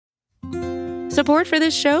Support for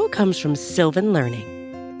this show comes from Sylvan Learning.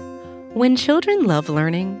 When children love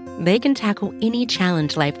learning, they can tackle any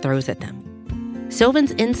challenge life throws at them.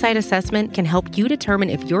 Sylvan's Insight Assessment can help you determine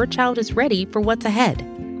if your child is ready for what's ahead.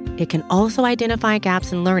 It can also identify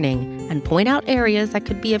gaps in learning and point out areas that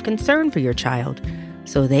could be of concern for your child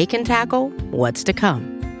so they can tackle what's to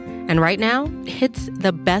come. And right now, it's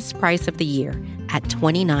the best price of the year at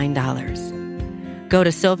 $29. Go to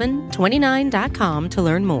sylvan29.com to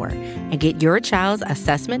learn more and get your child's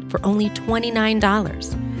assessment for only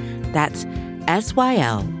 $29. That's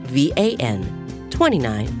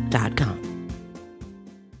SYLVAN29.com.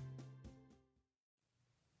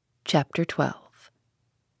 Chapter 12.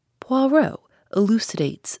 Poirot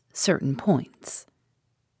elucidates certain points.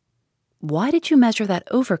 "Why did you measure that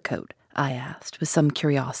overcoat?" I asked with some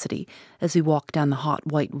curiosity as we walked down the hot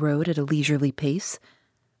white road at a leisurely pace.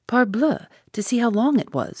 "Parbleu, to see how long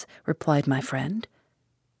it was," replied my friend.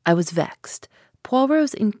 I was vexed.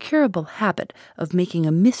 Poirot's incurable habit of making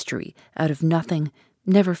a mystery out of nothing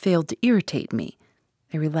never failed to irritate me.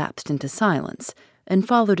 I relapsed into silence and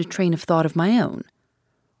followed a train of thought of my own.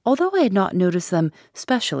 Although I had not noticed them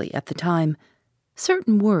specially at the time,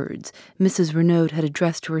 certain words Mrs. Renaud had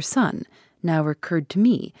addressed to her son now recurred to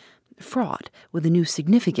me, fraught with a new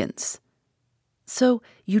significance. "So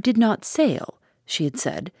you did not sail," she had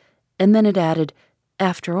said, and then had added,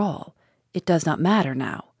 "After all, it does not matter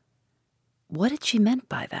now." What had she meant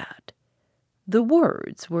by that? The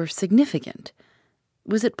words were significant.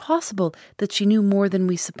 Was it possible that she knew more than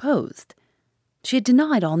we supposed? She had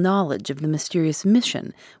denied all knowledge of the mysterious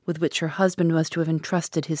mission with which her husband was to have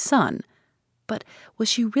entrusted his son. But was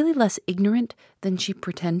she really less ignorant than she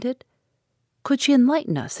pretended? Could she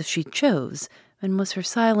enlighten us if she chose, and was her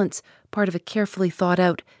silence part of a carefully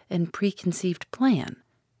thought-out and preconceived plan?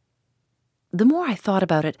 The more I thought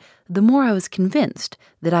about it, the more I was convinced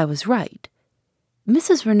that I was right.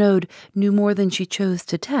 Mrs. Renaud knew more than she chose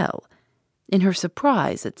to tell. In her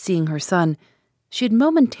surprise at seeing her son, she had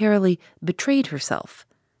momentarily betrayed herself.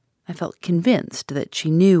 I felt convinced that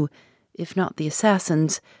she knew, if not the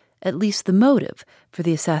assassins, at least the motive for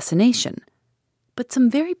the assassination. But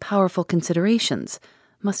some very powerful considerations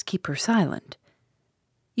must keep her silent.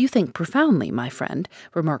 "You think profoundly, my friend,"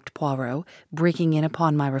 remarked Poirot, breaking in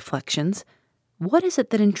upon my reflections. "What is it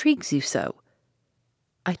that intrigues you so?"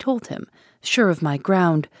 I told him, sure of my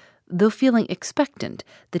ground, though feeling expectant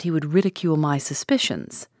that he would ridicule my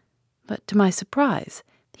suspicions. But to my surprise,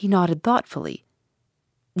 he nodded thoughtfully.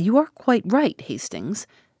 "You are quite right, Hastings.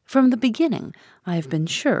 From the beginning, I have been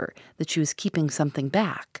sure that she was keeping something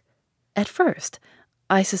back. At first,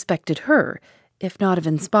 I suspected her, if not of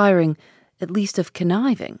inspiring, at least of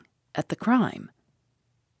conniving, at the crime."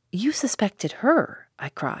 "You suspected her?" I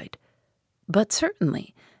cried. "But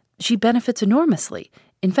certainly. She benefits enormously.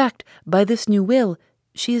 In fact, by this new will,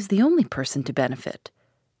 she is the only person to benefit.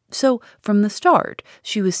 So, from the start,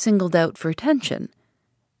 she was singled out for attention.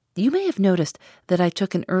 You may have noticed that I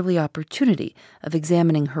took an early opportunity of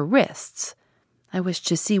examining her wrists. I wished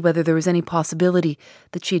to see whether there was any possibility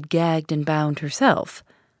that she had gagged and bound herself.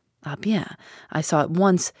 Ah bien, I saw at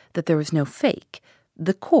once that there was no fake.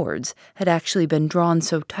 The cords had actually been drawn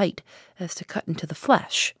so tight as to cut into the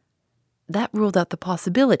flesh. That ruled out the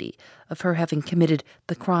possibility of her having committed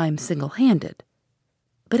the crime single-handed.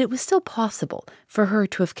 But it was still possible for her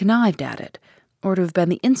to have connived at it, or to have been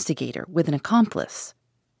the instigator with an accomplice.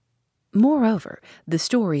 Moreover, the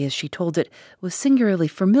story as she told it was singularly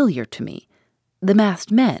familiar to me. The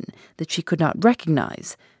masked men that she could not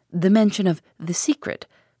recognize, the mention of the secret.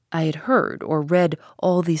 I had heard or read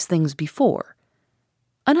all these things before.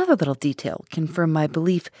 Another little detail confirmed my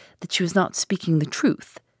belief that she was not speaking the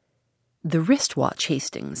truth. The wristwatch,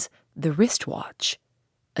 Hastings, the wristwatch.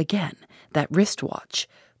 Again, that wristwatch.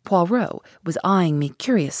 Poirot was eyeing me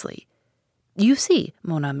curiously. "You see,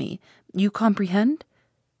 mon ami, you comprehend?"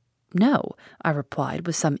 "No," I replied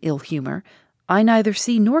with some ill humor. "I neither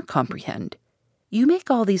see nor comprehend. You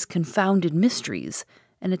make all these confounded mysteries,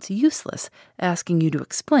 and it's useless asking you to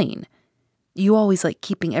explain. You always like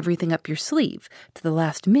keeping everything up your sleeve to the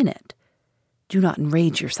last minute." "Do not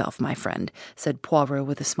enrage yourself, my friend," said Poirot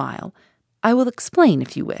with a smile. "I will explain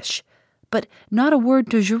if you wish, but not a word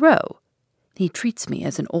to Giraud. He treats me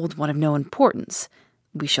as an old one of no importance.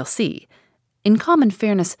 We shall see. In common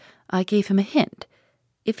fairness, I gave him a hint.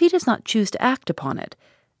 If he does not choose to act upon it,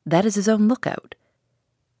 that is his own lookout."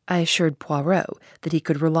 I assured Poirot that he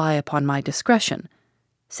could rely upon my discretion.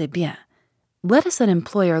 "C'est bien. Let us then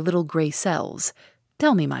employ our little grey cells.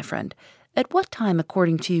 Tell me, my friend, at what time,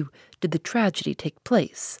 according to you, did the tragedy take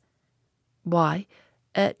place?" "Why,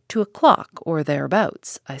 at 2 o'clock or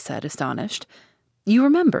thereabouts," I said, astonished. You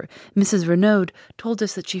remember, Mrs. Renaud told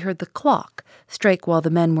us that she heard the clock strike while the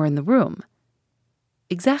men were in the room.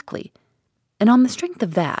 Exactly. And on the strength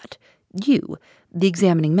of that, you, the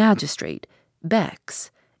examining magistrate,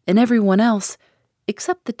 Bex, and everyone else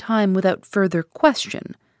accept the time without further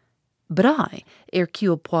question. But I,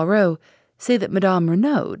 Hercule Poirot, say that Madame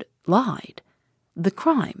Renaud lied. The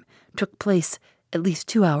crime took place at least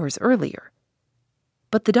 2 hours earlier.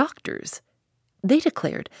 But the doctors, they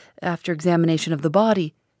declared, after examination of the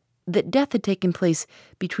body, that death had taken place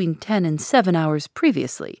between 10 and 7 hours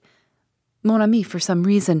previously. Mon ami, for some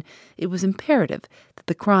reason, it was imperative that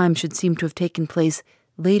the crime should seem to have taken place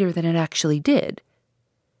later than it actually did.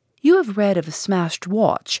 You have read of a smashed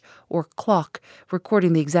watch or clock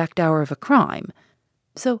recording the exact hour of a crime,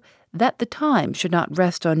 so that the time should not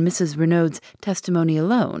rest on Mrs. Renaud's testimony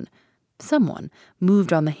alone. Someone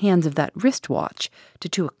moved on the hands of that wristwatch to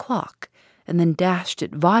 2 o'clock and then dashed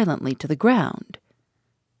it violently to the ground.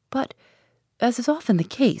 But, as is often the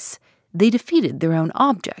case, they defeated their own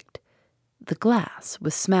object. The glass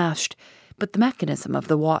was smashed, but the mechanism of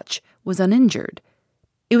the watch was uninjured.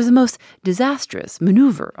 It was a most disastrous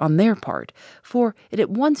maneuver on their part, for it at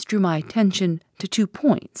once drew my attention to 2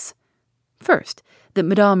 points. First, that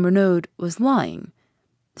Madame Renaud was lying.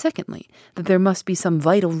 Secondly, that there must be some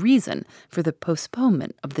vital reason for the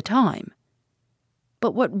postponement of the time.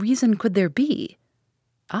 But what reason could there be?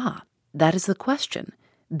 Ah, that is the question.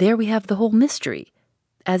 There we have the whole mystery.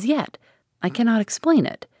 As yet, I cannot explain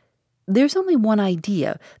it. There's only one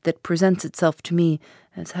idea that presents itself to me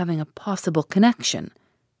as having a possible connection.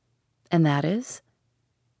 And that is?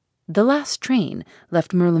 The last train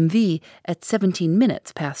left Merlinville at 17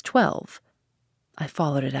 minutes past 12. I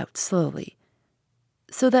followed it out slowly.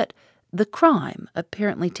 So that the crime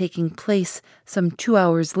apparently taking place some 2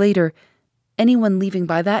 hours later, anyone leaving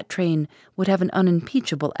by that train would have an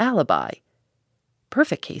unimpeachable alibi.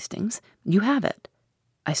 Perfect, Hastings. You have it.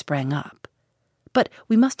 I sprang up. But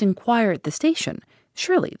we must inquire at the station.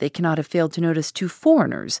 Surely they cannot have failed to notice 2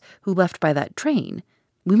 foreigners who left by that train.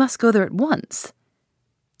 We must go there at once.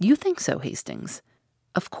 You think so, Hastings?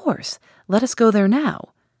 Of course. Let us go there now.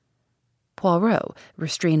 Poirot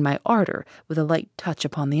restrained my ardor with a light touch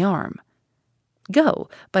upon the arm. Go,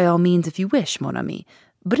 by all means, if you wish, mon ami.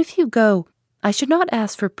 But if you go, I should not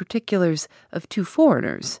ask for particulars of 2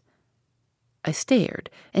 foreigners. I stared,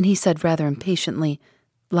 and he said rather impatiently,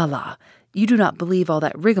 La, you do not believe all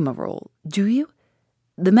that rigmarole, do you?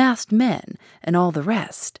 The masked men and all the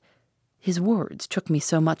rest. His words took me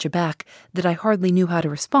so much aback that I hardly knew how to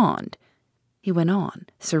respond. He went on,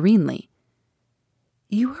 serenely.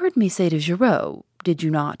 You heard me say to Giraud, did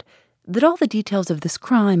you not, that all the details of this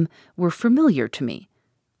crime were familiar to me?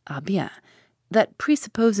 Ah bien, that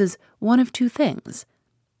presupposes one of 2 things.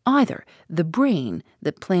 Either the brain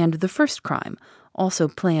that planned the first crime also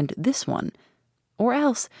planned this one, or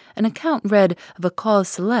else an account read of a cause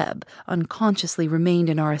célèbre unconsciously remained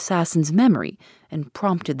in our assassin's memory and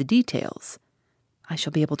prompted the details. I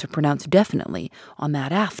shall be able to pronounce definitely on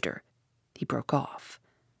that after. He broke off.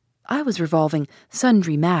 I was revolving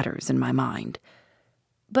sundry matters in my mind.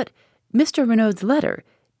 But Mr. Renaud's letter,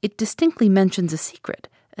 it distinctly mentions a secret,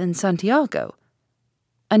 and Santiago.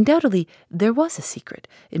 Undoubtedly, there was a secret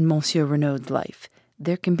in Monsieur Renaud's life.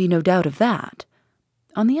 There can be no doubt of that.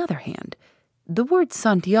 On the other hand, the word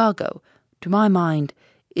Santiago, to my mind,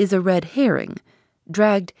 is a red herring,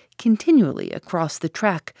 dragged continually across the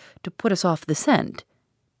track to put us off the scent.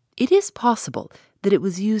 It is possible that it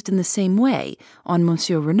was used in the same way on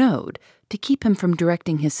Monsieur Renaud to keep him from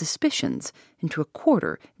directing his suspicions into a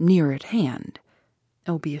quarter nearer at hand.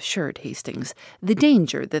 Oh, be assured, Hastings, the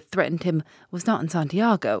danger that threatened him was not in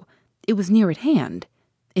Santiago. It was near at hand,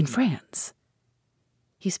 in France.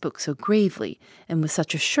 He spoke so gravely and with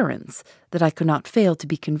such assurance that I could not fail to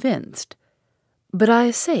be convinced. But I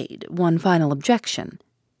essayed one final objection.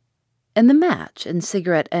 And the match and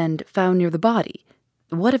cigarette end found near the body,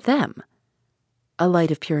 what of them? A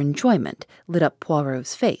light of pure enjoyment lit up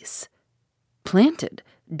Poirot's face. Planted,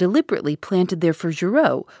 deliberately planted there for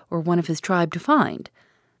Giraud or one of his tribe to find.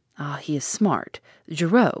 Ah, he is smart.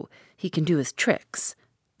 Giraud, he can do his tricks.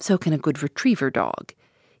 So can a good retriever dog.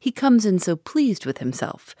 He comes in so pleased with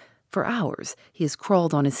himself. For hours he has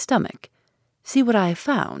crawled on his stomach. See what I have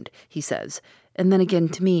found, he says, and then again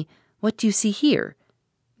to me, what do you see here?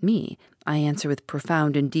 Me, I answer with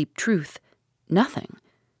profound and deep truth, nothing.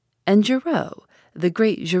 And Giraud, the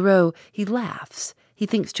great Giraud, he laughs. He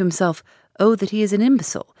thinks to himself, oh, that he is an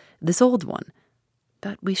imbecile, this old one.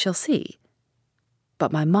 But we shall see.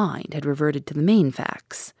 But my mind had reverted to the main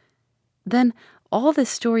facts. Then all this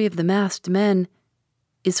story of the masked men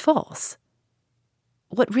is false.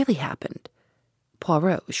 What really happened?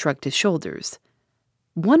 Poirot shrugged his shoulders.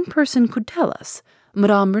 "One person could tell us,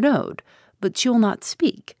 Madame Renaud, but she will not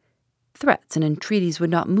speak. Threats and entreaties would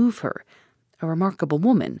not move her. A remarkable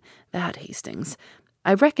woman, that, Hastings.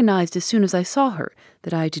 I recognized as soon as I saw her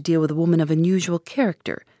that I had to deal with a woman of unusual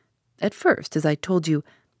character. At first, as I told you,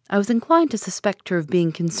 I was inclined to suspect her of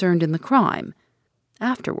being concerned in the crime.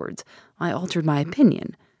 Afterwards, I altered my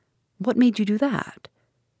opinion. What made you do that?"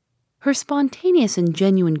 "Her spontaneous and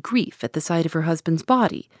genuine grief at the sight of her husband's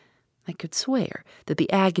body. I could swear that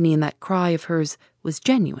the agony in that cry of hers was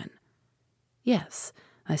genuine." "Yes,"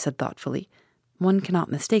 I said thoughtfully, "one cannot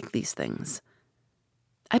mistake these things."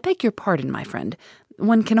 "I beg your pardon, my friend.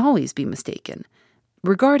 One can always be mistaken.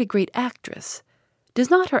 Regard a great actress. Does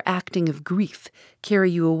not her acting of grief carry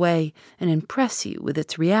you away and impress you with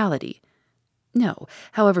its reality? No,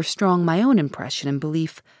 however strong my own impression and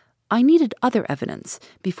belief, I needed other evidence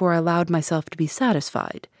before I allowed myself to be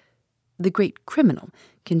satisfied. The great criminal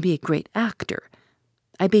can be a great actor.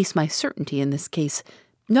 I base my certainty in this case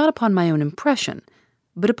not upon my own impression,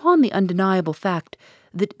 but upon the undeniable fact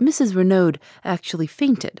that Mrs. Renaud actually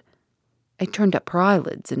fainted. I turned up her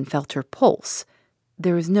eyelids and felt her pulse.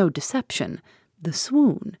 There is no deception. The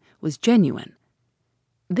swoon was genuine.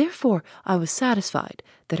 Therefore, I was satisfied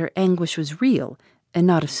that her anguish was real and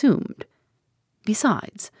not assumed.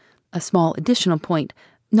 Besides, a small additional point,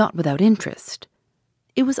 not without interest.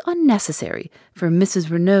 It was unnecessary for Mrs.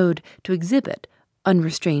 Renaud to exhibit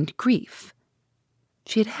unrestrained grief.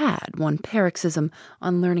 She had one paroxysm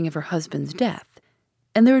on learning of her husband's death,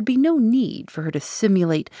 and there would be no need for her to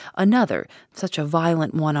simulate another such a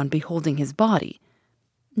violent one on beholding his body.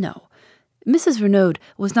 No, Mrs. Renaud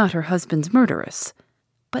was not her husband's murderess.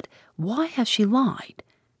 But why has she lied?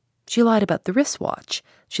 She lied about the wristwatch.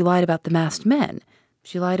 She lied about the masked men.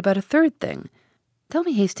 She lied about a third thing. Tell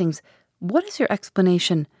me, Hastings, what is your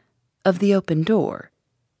explanation of the open door?"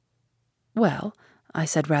 "Well," I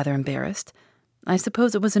said, rather embarrassed, "I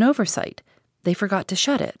suppose it was an oversight. They forgot to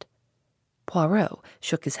shut it." Poirot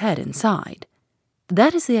shook his head and sighed.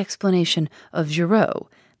 "That is the explanation of Giraud.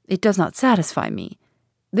 It does not satisfy me.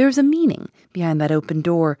 There is a meaning behind that open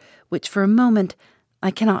door which for a moment I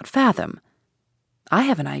cannot fathom." "I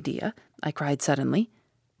have an idea," I cried suddenly.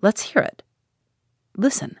 "Let's hear it."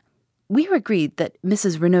 "Listen. We are agreed that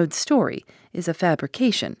Mrs. Renaud's story is a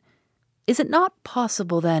fabrication. Is it not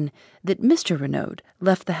possible, then, that Mr. Renaud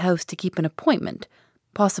left the house to keep an appointment,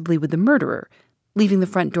 possibly with the murderer, leaving the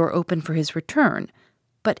front door open for his return?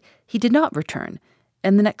 But he did not return,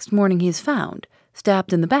 and the next morning he is found,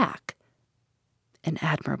 stabbed in the back." "An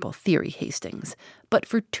admirable theory, Hastings, but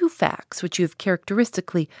for two facts which you have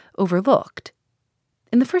characteristically overlooked.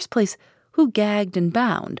 In the first place, who gagged and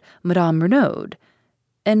bound Madame Renaud?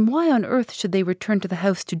 And why on earth should they return to the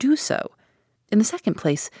house to do so? In the second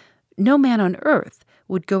place, no man on earth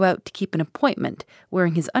would go out to keep an appointment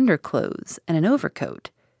wearing his underclothes and an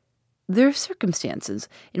overcoat. There are circumstances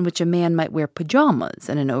in which a man might wear pajamas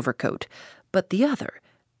and an overcoat, but the other,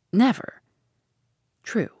 never."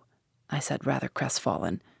 "True," I said, rather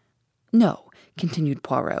crestfallen. "No," continued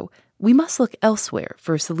Poirot, "we must look elsewhere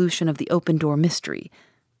for a solution of the open-door mystery.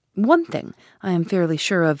 One thing I am fairly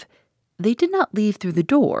sure of. They did not leave through the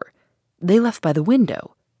door. They left by the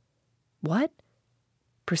window." "What?"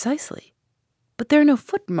 "Precisely. But there are no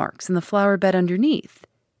footmarks in the flower bed underneath."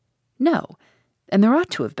 "No, and there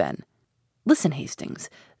ought to have been. Listen,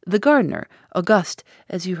 Hastings. The gardener, Auguste,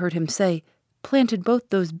 as you heard him say, planted both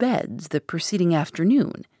those beds the preceding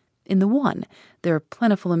afternoon. In the one, there are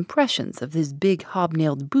plentiful impressions of his big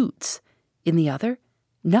hobnailed boots. In the other,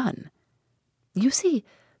 none. You see,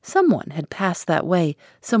 someone had passed that way,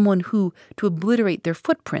 someone who, to obliterate their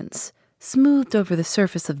footprints, smoothed over the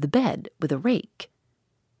surface of the bed with a rake."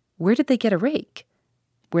 "Where did they get a rake?"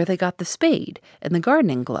 "Where they got the spade and the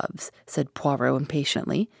gardening gloves," said Poirot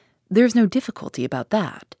impatiently. "There's no difficulty about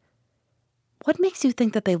that." "What makes you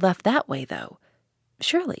think that they left that way, though?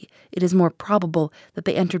 Surely it is more probable that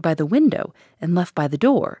they entered by the window and left by the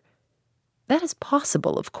door." "That is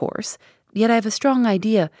possible, of course, yet I have a strong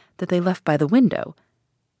idea that they left by the window."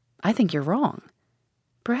 "I think you're wrong."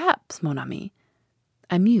 "Perhaps, mon ami."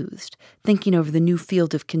 I mused, thinking over the new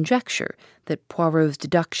field of conjecture that Poirot's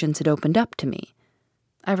deductions had opened up to me.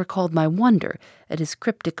 I recalled my wonder at his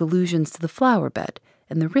cryptic allusions to the flower bed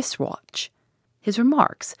and the wristwatch. His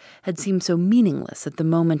remarks had seemed so meaningless at the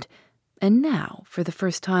moment, and now, for the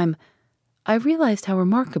first time, I realized how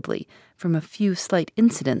remarkably, from a few slight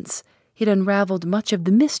incidents, he had unraveled much of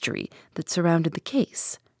the mystery that surrounded the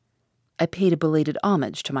case. I paid a belated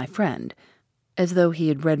homage to my friend. As though he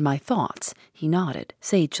had read my thoughts, he nodded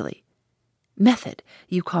sagely. "Method,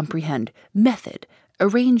 you comprehend, method,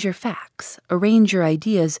 Arrange your facts, arrange your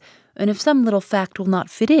ideas, and if some little fact will not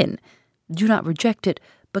fit in, do not reject it,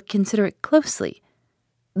 but consider it closely.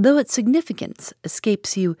 Though its significance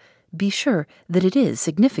escapes you, be sure that it is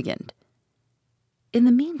significant. In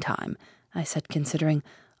the meantime, I said, considering,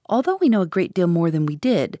 although we know a great deal more than we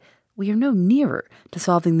did, we are no nearer to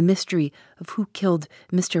solving the mystery of who killed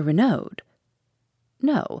Mr. Renaud.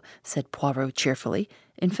 No, said Poirot cheerfully.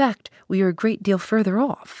 In fact, we are a great deal further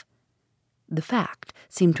off. The fact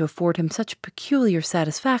seemed to afford him such peculiar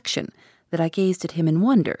satisfaction that I gazed at him in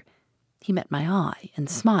wonder. He met my eye and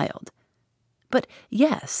smiled. But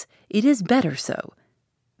yes, it is better so.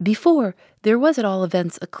 Before, there was at all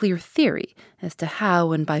events a clear theory as to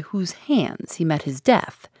how and by whose hands he met his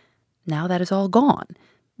death. Now that is all gone.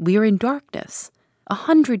 We are in darkness.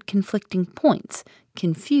 100 conflicting points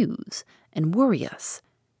confuse and worry us.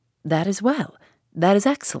 That is well. That is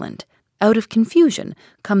excellent. Out of confusion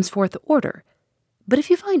comes forth order. But if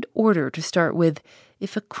you find order to start with,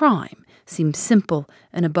 if a crime seems simple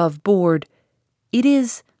and above board, it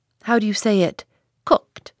is, how do you say it,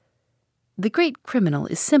 cooked. The great criminal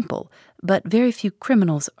is simple, but very few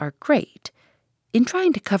criminals are great. In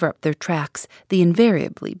trying to cover up their tracks, they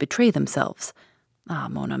invariably betray themselves. Ah,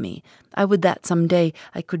 mon ami, I would that some day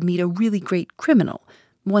I could meet a really great criminal,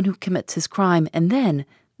 one who commits his crime and then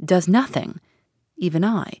does nothing. Even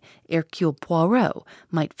I, Hercule Poirot,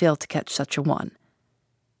 might fail to catch such a one.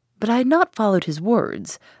 But I had not followed his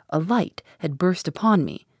words. A light had burst upon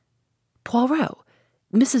me. Poirot,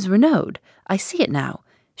 Mrs. Renaud, I see it now.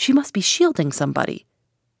 She must be shielding somebody.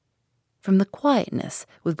 From the quietness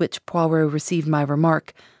with which Poirot received my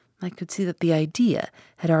remark, I could see that the idea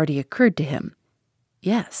had already occurred to him.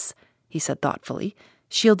 Yes, he said thoughtfully,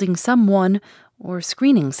 shielding someone or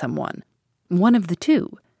screening someone. One of the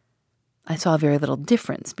two. I saw very little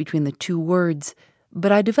difference between the two words,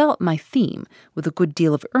 but I developed my theme with a good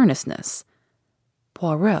deal of earnestness.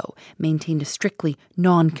 Poirot maintained a strictly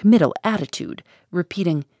non-committal attitude,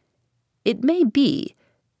 repeating, "It may be,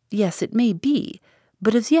 yes, it may be,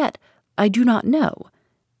 but as yet I do not know.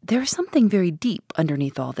 There is something very deep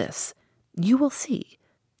underneath all this. You will see,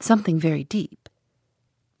 something very deep."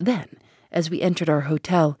 Then, as we entered our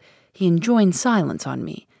hotel, he enjoined silence on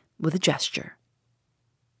me with a gesture.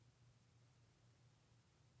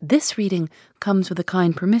 This reading comes with the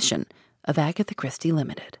kind permission of Agatha Christie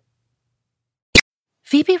Limited.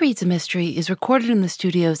 Phoebe Reads a Mystery is recorded in the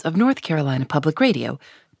studios of North Carolina Public Radio,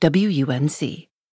 WUNC.